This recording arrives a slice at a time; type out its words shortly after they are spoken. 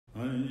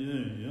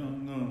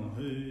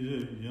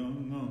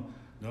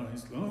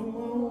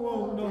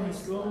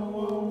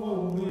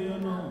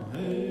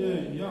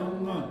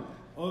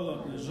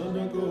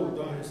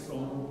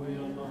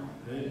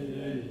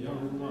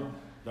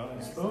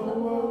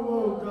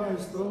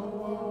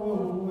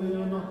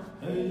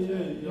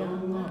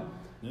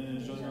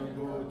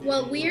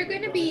Well, we are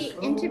going to be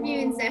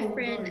interviewing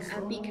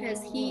Zefren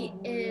because he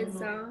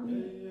is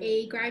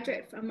a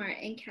graduate from our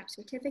NCAP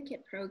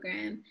certificate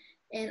program,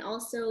 and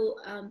also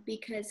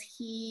because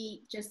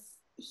he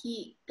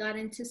got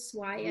into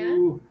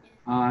SWAIA.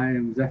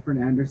 I'm Zefren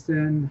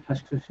Anderson. I'm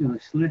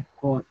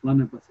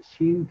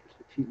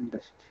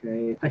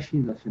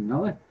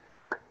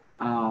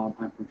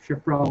from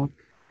Shiprock.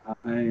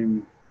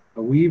 I'm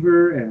a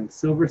weaver and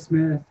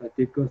silversmith. I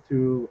did go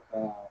through,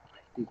 I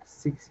think,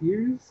 6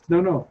 years.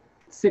 No,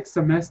 6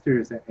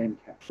 semesters at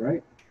NCAP,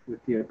 right?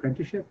 With the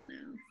apprenticeship.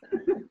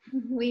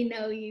 We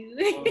know you.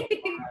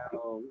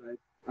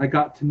 I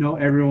got to know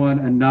everyone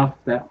enough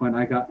that when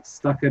I got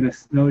stuck in a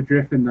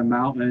snowdrift in the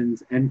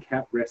mountains,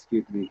 NCAP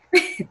rescued me.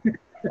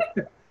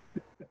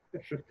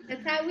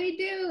 That's how we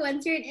do.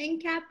 Once you're an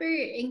NCAPper,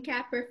 you're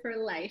NCAPper for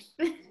life.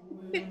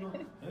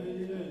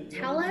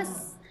 Tell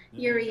us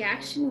your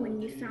reaction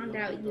when you found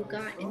out you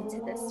got into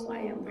the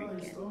SWAIA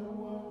market.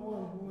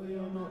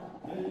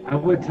 I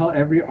would tell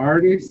every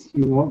artist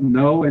you won't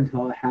know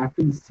until it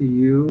happens to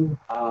you,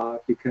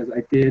 because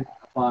I did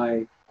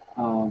apply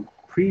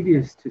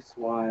previous to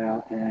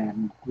SWAIA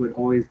and would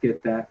always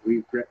get that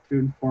regret to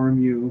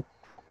inform you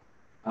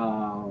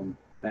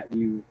that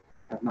you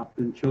have not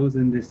been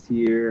chosen this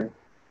year.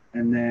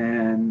 And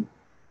then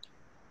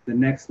the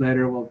next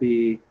letter will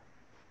be,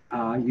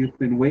 you've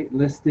been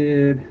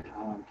waitlisted,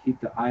 keep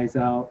the eyes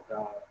out.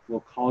 We'll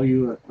call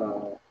you if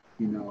a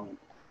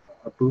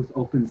booth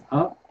opens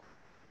up,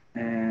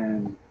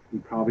 and you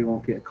probably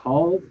won't get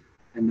called.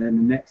 And then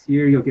the next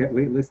year you'll get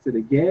waitlisted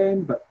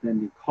again, but then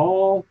you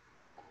call,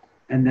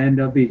 and then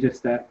there'll be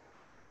just that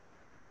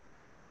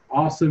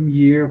awesome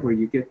year where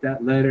you get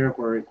that letter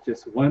where it's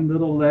just one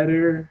little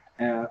letter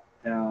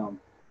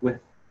with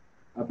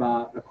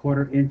about a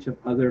 1/4 inch of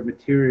other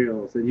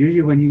materials. And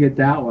usually when you get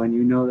that one,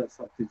 you know that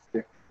something's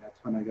different. That's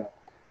when I got.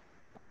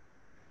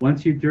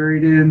 Once you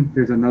juried in,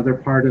 there's another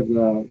part of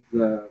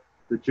the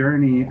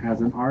journey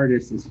as an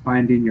artist is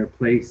finding your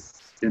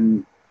place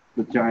in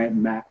the giant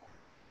map.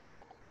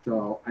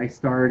 So I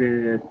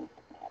started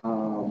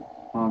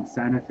on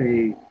Santa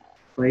Fe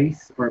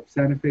Place, or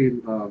San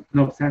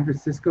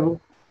Francisco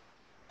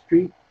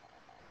Street,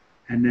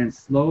 and then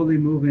slowly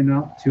moving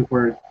up to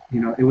where,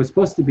 it was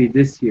supposed to be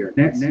this year.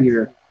 Next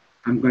year,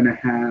 I'm going to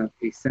have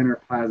a Center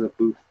Plaza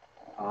booth.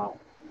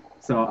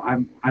 So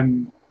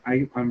I'm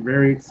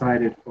very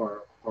excited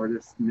for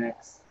this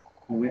next,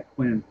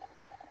 when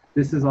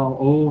this is all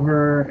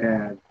over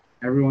and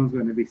everyone's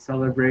going to be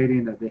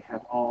celebrating that they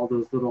have all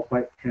those little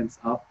white tents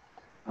up.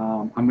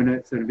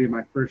 It's going to be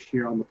my first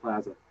year on the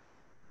plaza.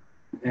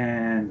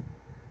 And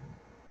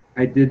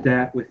I did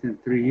that within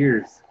 3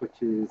 years,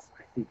 which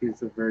I think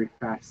is a very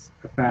fast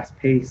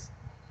pace.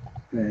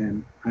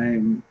 And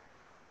I'm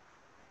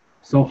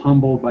so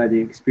humbled by the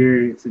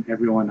experience and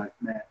everyone I've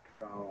met,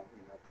 from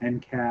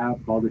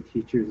NCAP, all the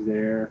teachers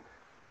there.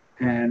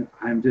 And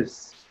I'll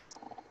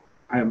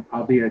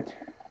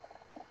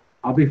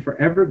be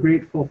forever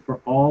grateful for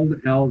all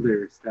the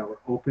elders that were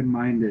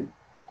open-minded,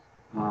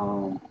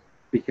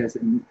 because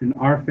in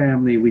our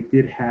family we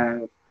did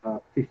have a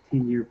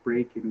 15-year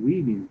break in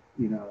weaving.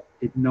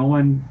 No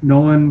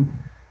one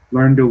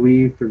learned to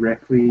weave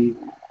directly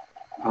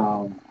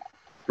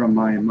from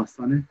my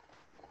masane.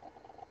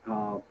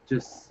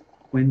 Just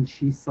when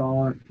she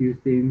saw a few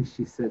things,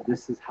 she said,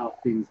 "This is how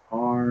things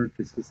are.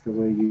 This is the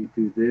way you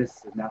do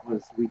this," and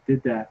we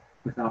did that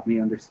without me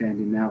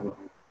understanding Navajo.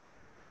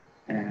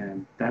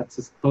 And that's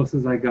as close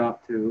as I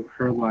got to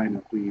her line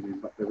of weaving.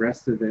 But the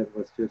rest of it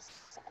was just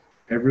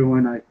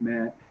everyone I've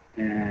met,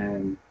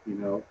 and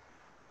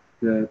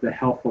the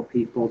helpful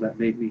people that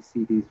made me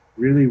see these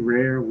really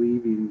rare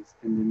weavings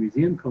in the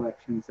museum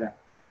collections that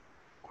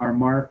are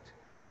marked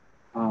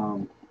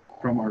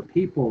from our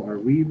people, our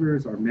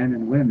weavers, our men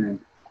and women.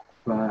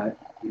 But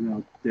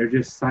they're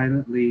just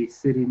silently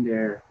sitting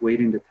there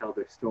waiting to tell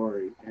their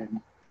story. And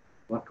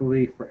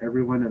luckily for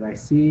everyone that I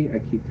see, I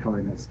keep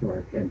telling that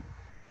story. And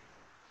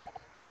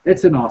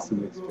it's an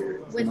awesome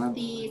experience. With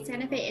the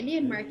Santa Fe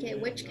Indian Market,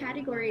 which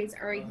categories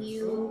are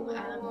you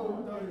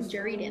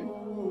juried in?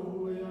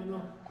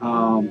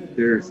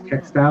 There's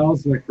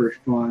textiles, my first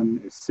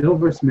one is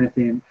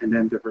silversmithing, and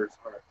then diverse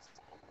arts.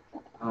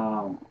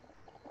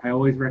 I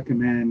always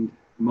recommend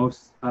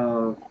most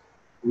of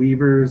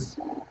weavers,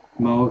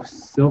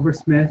 most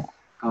silversmith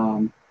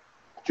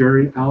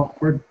jury out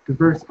for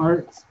diverse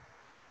arts,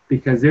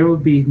 because there will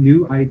be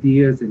new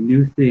ideas and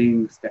new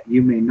things that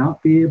you may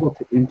not be able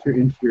to enter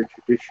into your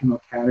traditional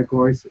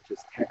categories, such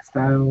as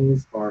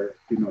textiles or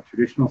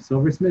traditional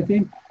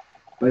silversmithing.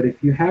 But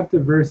if you have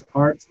diverse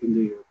arts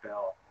under your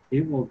belt,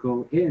 it will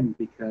go in,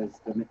 because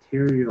the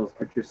materials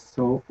are just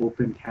so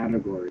open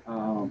category.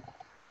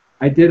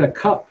 I did a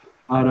cup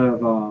out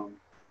of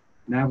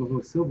Navajo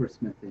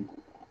silversmithing.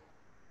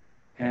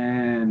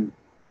 And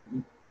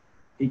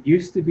it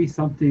used to be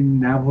something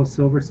Navajo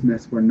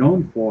silversmiths were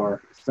known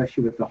for,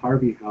 especially with the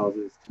Harvey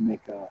houses, to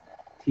make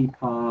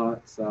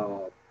teapots,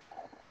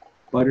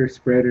 butter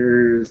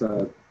spreaders,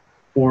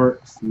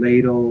 forks,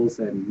 ladles,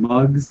 and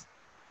mugs.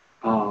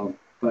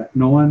 But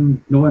no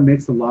one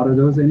makes a lot of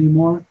those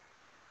anymore.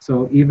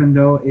 So even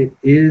though it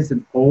is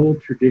an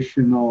old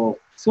traditional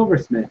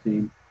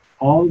silversmithing,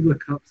 all the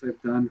cups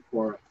I've done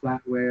for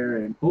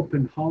flatware and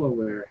open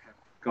hollowware have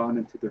gone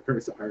into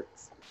diverse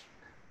arts.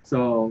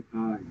 So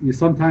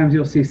sometimes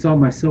you'll see some of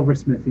my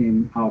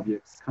silversmithing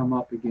objects come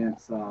up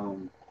against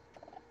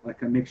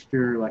like a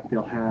mixture, like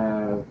they'll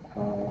have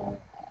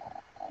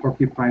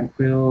porcupine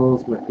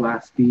quills with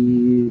glass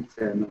beads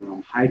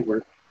and hide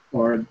work.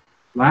 Or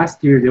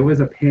last year there was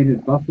a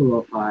painted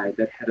buffalo hide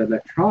that had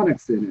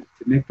electronics in it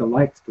to make the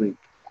lights blink.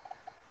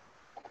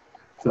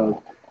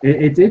 So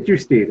it's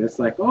interesting. It's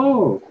like,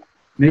 oh,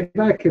 maybe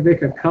I could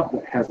make a cup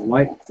that has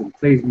lights and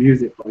plays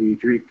music while you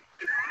drink.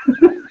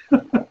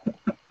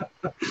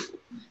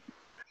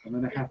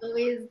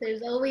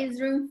 There's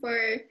always room for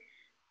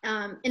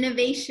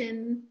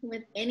innovation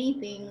with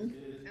anything.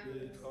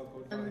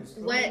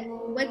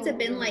 What's it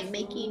been like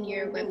making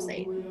your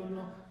website?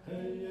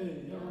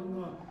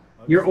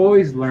 You're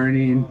always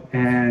learning,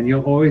 and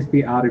you'll always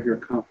be out of your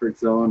comfort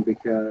zone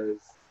because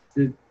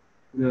the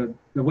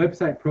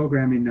website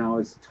programming now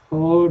is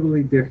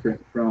totally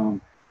different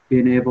from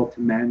being able to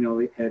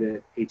manually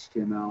edit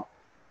HTML.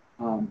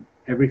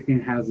 Everything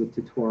has a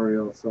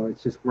tutorial, so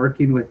it's just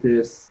working with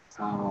this,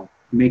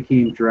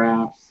 making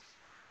drafts,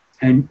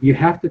 and you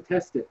have to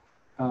test it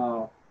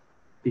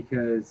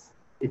because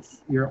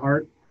it's your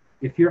art.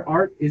 If your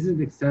art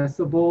isn't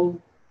accessible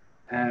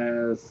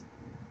as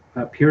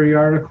a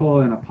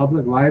periodical in a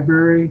public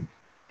library,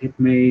 it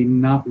may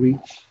not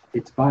reach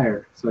its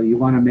buyer. So you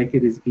want to make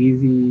it as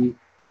easy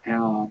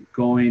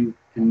going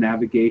in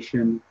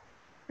navigation,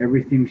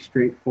 everything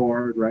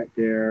straightforward right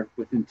there.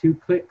 Within 2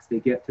 clicks, they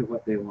get to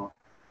what they want.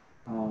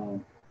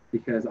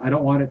 Because I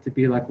don't want it to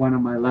be like one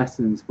of my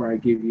lessons where I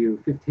give you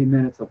 15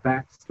 minutes of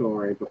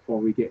backstory before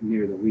we get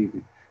near the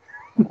weaving.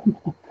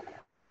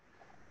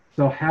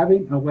 So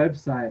having a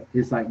website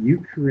is like you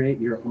create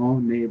your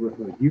own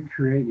neighborhood, you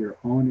create your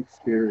own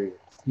experience.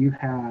 You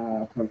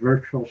have a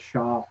virtual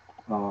shop,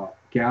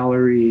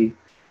 gallery,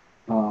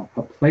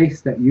 a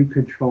place that you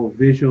control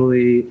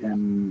visually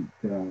and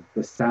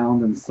the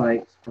sound and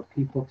sights for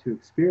people to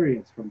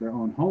experience from their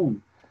own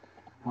home,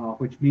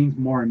 which means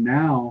more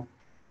now.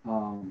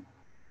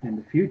 In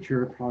the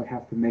future, probably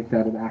have to make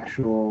that an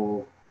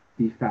actual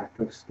de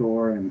facto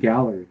store and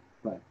gallery.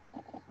 But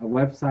a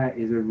website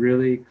is a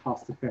really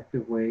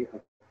cost-effective way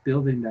of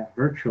building that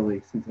virtually,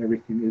 since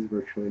everything is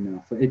virtually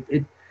now. So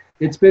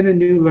it's been a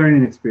new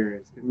learning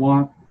experience. I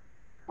want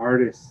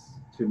artists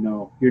to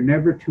know you're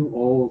never too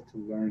old to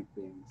learn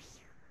things.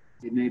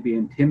 It may be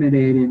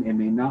intimidating, it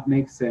may not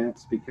make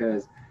sense,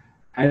 because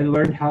I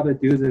learned how to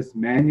do this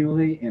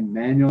manually, and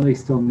manually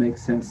still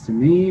makes sense to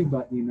me,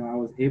 but I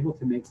was able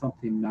to make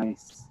something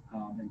nice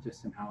in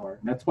just an hour.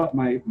 And that's what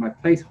my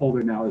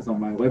placeholder now is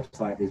on my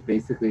website, is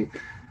basically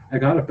I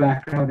got a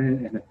background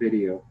and a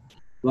video.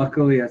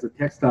 Luckily, as a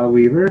textile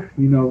weaver,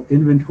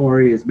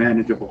 inventory is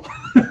manageable.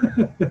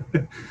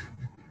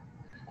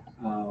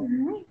 All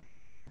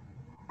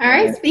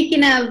right.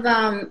 Speaking of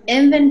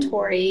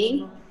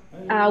inventory,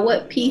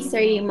 what piece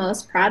are you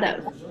most proud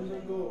of?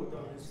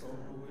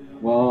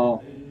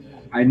 Well,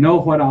 I know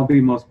what I'll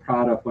be most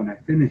proud of when I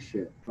finish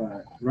it,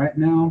 but right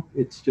now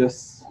it's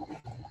just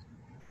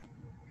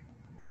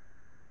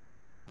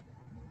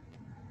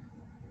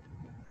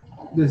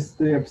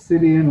the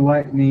Obsidian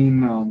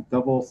Lightning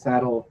double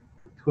saddle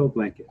twill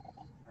blanket.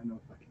 I don't know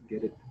if I can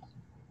get it.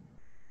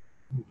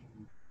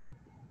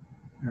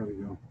 There we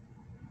go.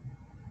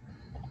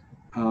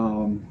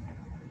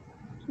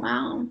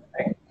 Wow.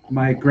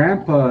 My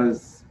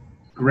grandpa's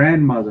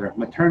grandmother,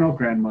 maternal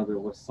grandmother,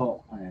 was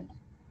salt pan.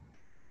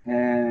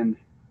 And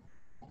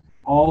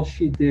all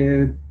she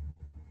did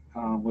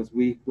was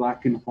weave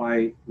black and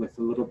white with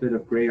a little bit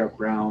of gray or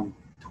brown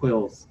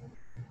twills.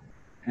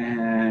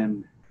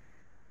 And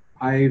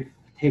I've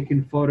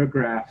taken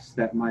photographs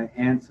that my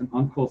aunts and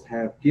uncles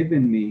have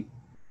given me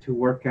to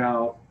work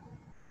out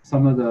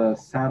some of the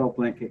saddle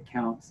blanket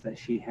counts that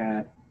she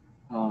had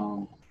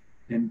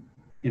in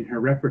her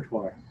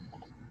repertoire.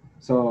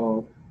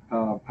 So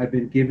I've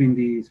been giving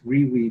these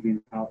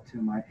reweaving out to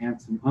my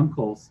aunts and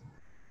uncles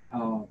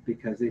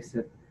because they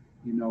said,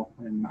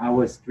 when I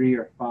was 3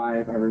 or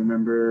 5, I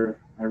remember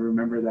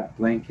that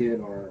blanket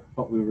or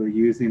what we were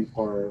using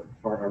for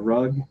a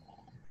rug,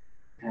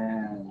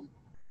 and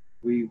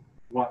we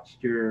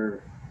watched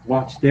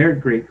their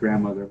great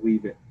grandmother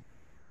weave it,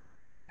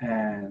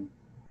 and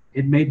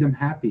it made them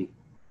happy.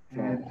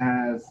 And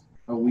as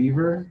a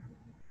weaver,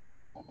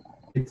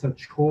 it's a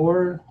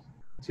chore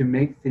to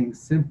make things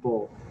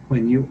simple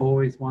when you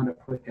always want to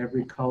put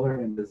every color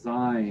and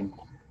design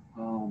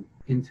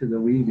into the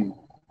weaving.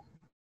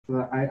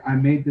 So I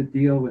made the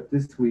deal with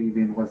this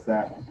weaving was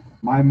that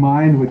my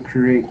mind would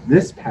create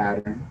this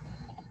pattern,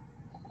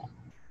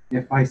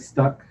 if I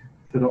stuck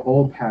to the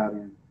old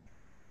pattern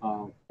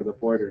for the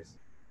borders.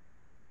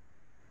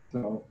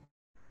 So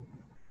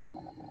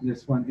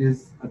this one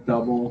is a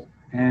double,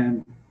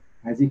 and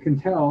as you can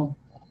tell,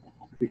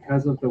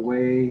 because of the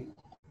way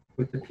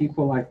with the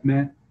people I've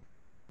met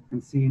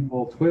and seen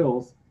old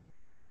twills,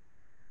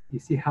 you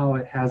see how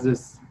it has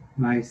this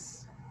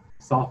nice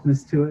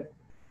softness to it,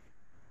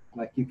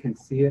 like you can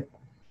see it.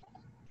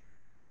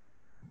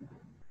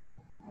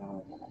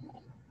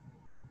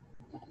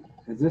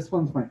 Because this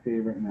one's my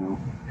favorite now,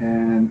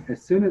 and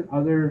as soon as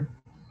other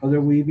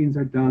weavings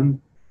are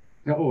done,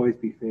 they'll always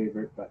be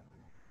favorite. But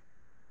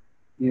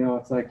you know,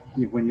 it's like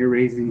when you're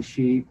raising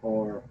sheep,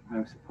 or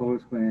I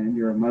suppose when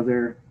you're a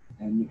mother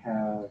and you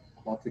have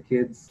lots of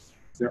kids,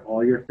 they're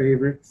all your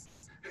favorites.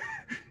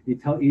 You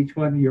tell each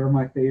one you're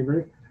my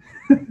favorite.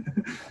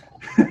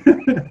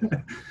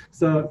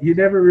 So you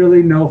never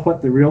really know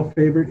what the real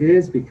favorite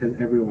is because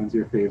everyone's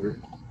your favorite.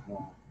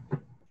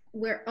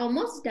 We're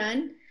almost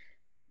done.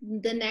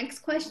 The next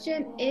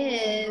question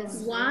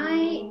is,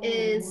 why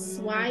is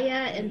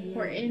SWAIA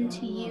important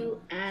to you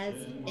as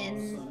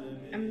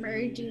an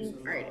emerging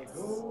artist?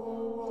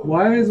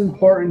 Why is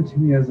important to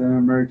me as an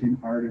emerging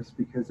artist?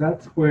 Because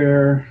that's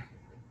where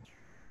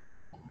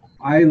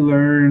I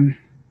learn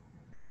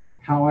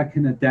how I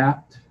can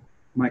adapt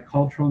my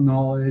cultural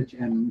knowledge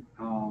and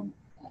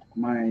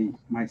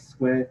my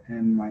sweat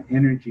and my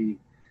energy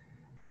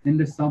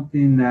into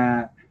something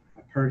that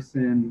a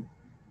person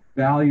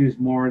values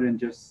more than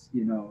just,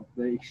 you know,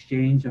 the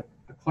exchange of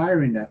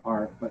acquiring that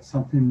art, but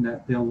something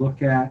that they'll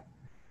look at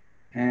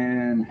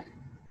and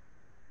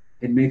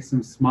it makes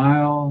them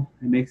smile,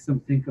 it makes them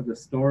think of the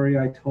story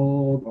I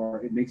told,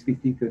 or it makes me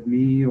think of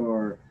me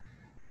or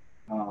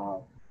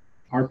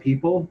our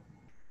people.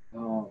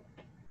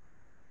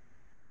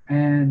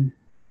 And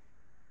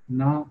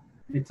not,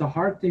 it's a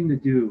hard thing to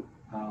do.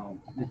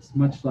 It's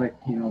much like,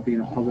 you know,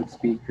 being a public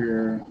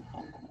speaker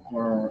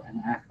or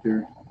an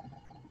actor.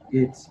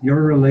 It's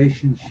your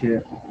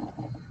relationship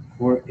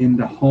or in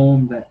the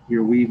home that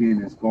you're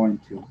weaving is going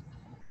to.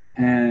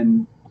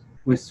 And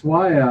with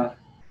SWAIA,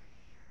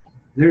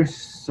 there's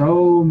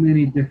so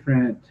many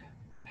different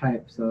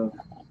types of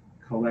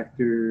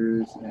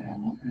collectors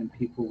and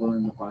people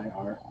willing to buy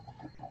art.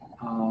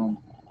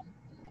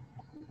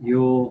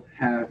 You'll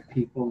have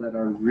people that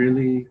are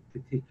really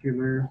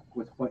particular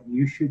with what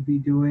you should be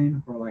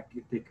doing, or like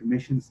if they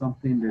commission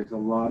something, there's a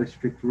lot of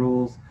strict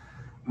rules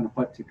on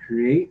what to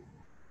create.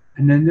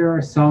 And then there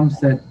are some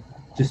that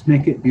just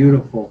make it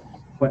beautiful.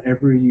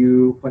 Whatever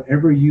you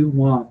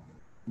want,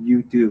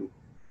 you do.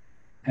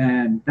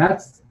 And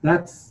that's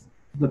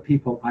the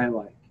people I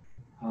like.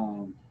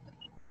 Or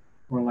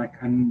like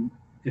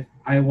if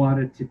I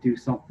wanted to do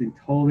something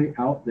totally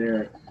out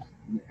there,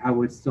 I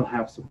would still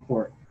have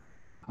support.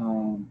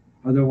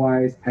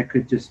 Otherwise, I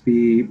could just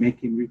be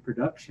making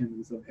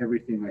reproductions of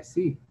everything I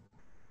see.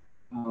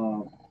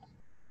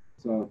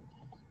 So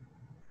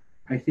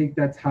I think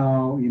that's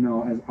how, you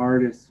know, as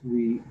artists,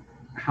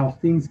 how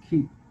things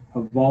keep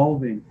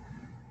evolving.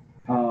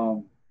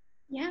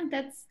 Yeah,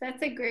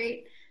 that's a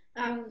great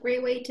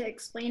way to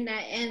explain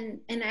that,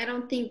 and I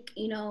don't think,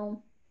 you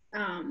know,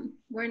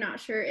 we're not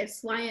sure if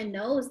SWAIA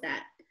knows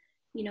that,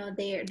 you know,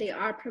 they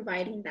are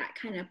providing that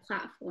kind of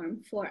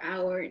platform for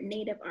our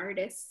Native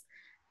artists,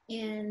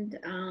 and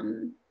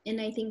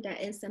I think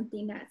that is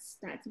something that's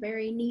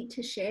very neat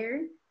to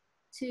share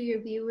to your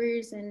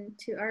viewers and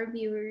to our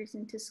viewers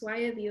and to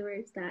SWAIA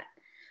viewers, that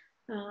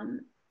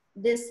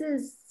this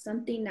is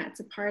something that's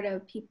a part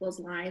of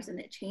people's lives, and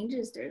it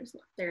changes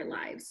their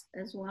lives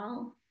as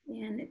well.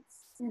 And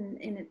it's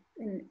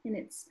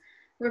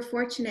we're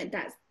fortunate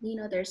that, you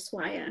know, there's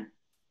SWAIA,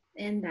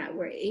 and that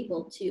we're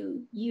able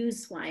to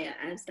use SWAIA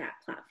as that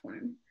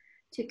platform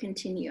to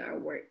continue our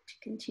work, to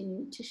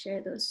continue to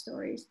share those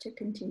stories, to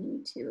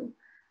continue to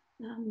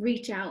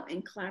reach out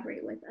and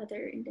collaborate with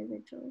other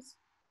individuals.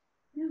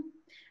 Yeah.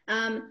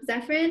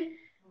 Zefren,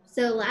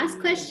 so last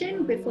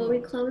question before we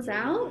close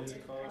out.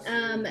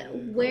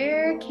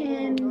 Where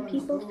can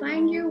people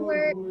find your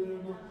work?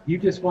 You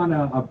just want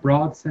a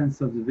broad sense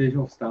of the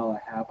visual style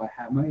I have. I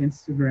have my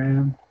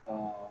Instagram,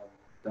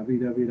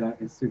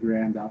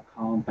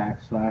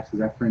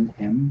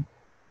 www.instagram.com/ZefrenM.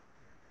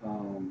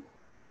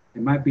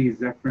 It might be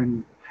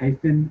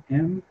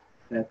Zefren-M.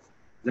 That's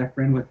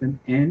Zefren with an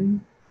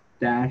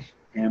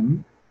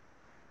N-M.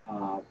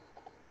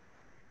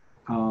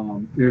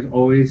 There's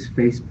always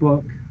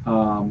Facebook.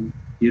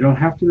 You don't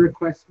have to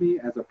request me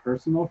as a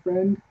personal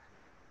friend.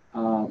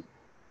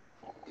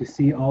 To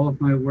see all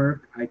of my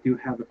work, I do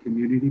have a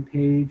community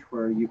page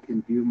where you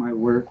can view my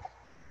work.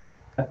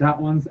 That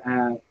one's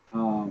at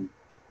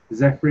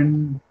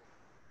Zefren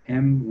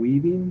M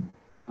Weaving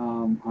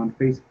on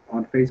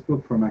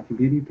Facebook for my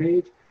community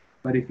page.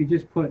 But if you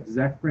just put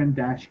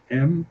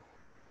Zefren-M,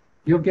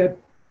 you'll get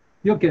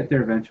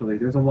there eventually.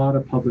 There's a lot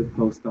of public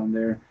posts on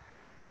there.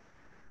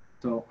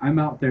 So I'm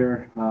out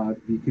there.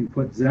 You can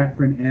put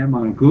Zefren-M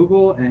on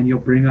Google, and you'll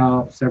bring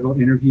up several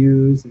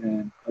interviews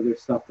and other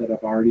stuff that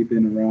have already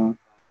been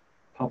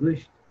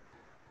published.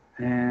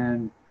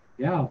 And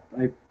yeah,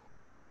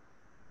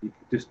 You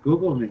can just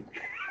Google me.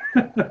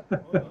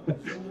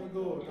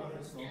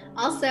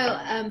 Also,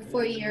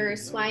 for your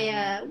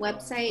SWAIA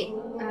website,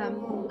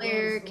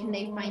 where can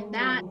they find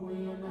that?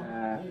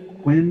 uh,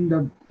 when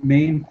the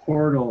main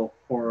portal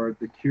for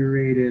the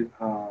curated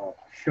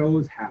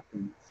shows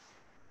happens,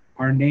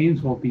 our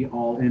names will be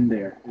all in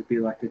there. It'd be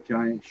like a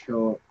giant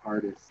show of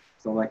artists.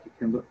 So like you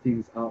can look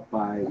things up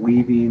by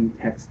weaving,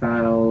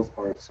 textiles,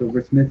 or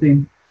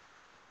silversmithing,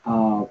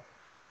 uh,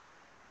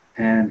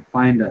 and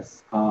find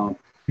us.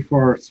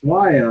 For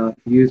SWAIA,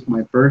 I use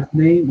my birth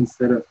name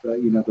instead of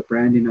the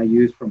branding I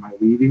use for my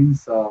weaving.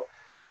 So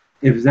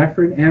if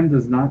Zefren M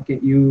does not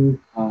get you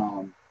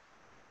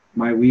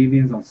my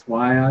weavings on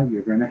SWAIA,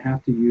 you're going to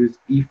have to use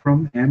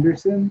Ephraim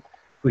Anderson,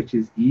 which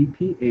is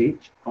Ephraim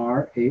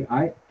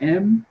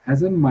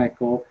as in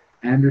Michael,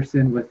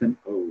 Anderson with an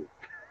O.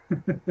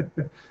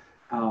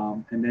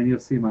 And then you'll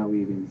see my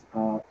weavings.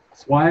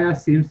 SWAIA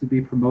seems to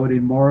be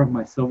promoting more of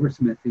my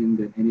silversmithing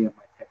than any of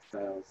my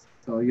textiles.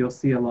 So you'll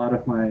see a lot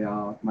of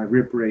my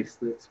rib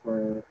bracelets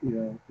for,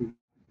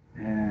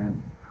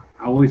 and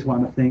I always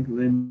want to thank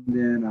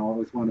Lyndon. I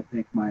always want to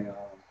thank my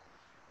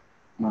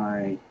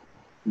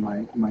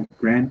my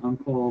grand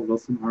uncle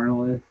Wilson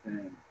Arnold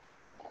and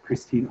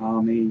Christine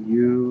Almy,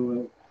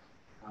 you,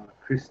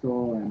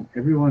 Crystal, and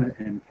everyone at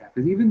NCAP,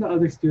 and even the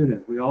other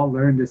students. We all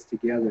learned this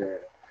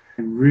together.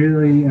 I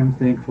really am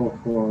thankful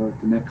for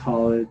Diné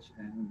College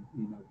and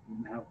the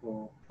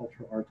Navajo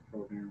Cultural Arts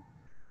Program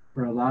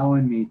for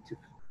allowing me to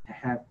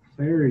have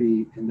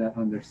clarity in that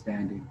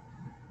understanding.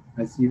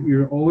 As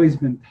you're always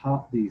been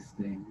taught these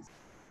things,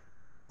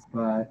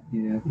 but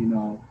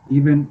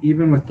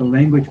even with the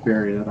language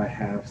barrier that I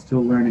have,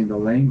 still learning the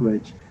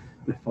language,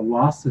 the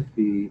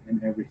philosophy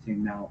and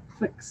everything now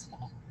clicks.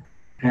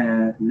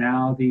 And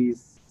now the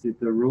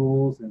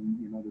rules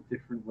and the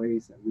different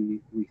ways that we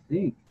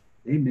think,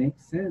 they make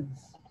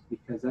sense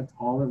because that's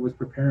all it was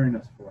preparing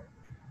us for.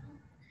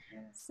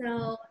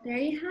 So there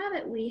you have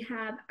it. We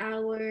have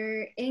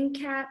our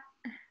NCAP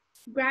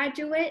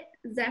graduate,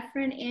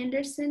 Zefren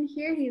Anderson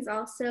here. He's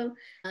also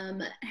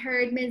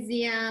Herd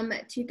Museum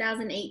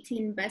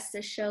 2018 Best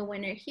of Show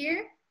winner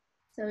here.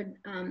 So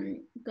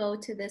go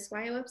to the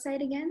SWAIA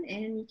website again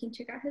and you can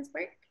check out his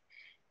work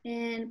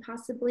and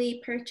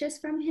possibly purchase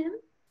from him.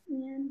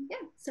 And yeah,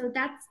 so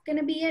that's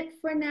gonna be it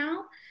for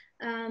now.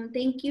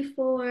 Thank you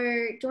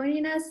for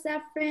joining us,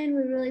 Zefren.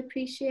 We really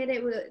appreciate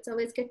it. It's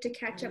always good to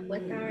catch up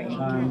with our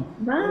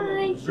NCAP.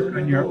 Bye. Work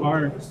on your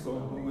art.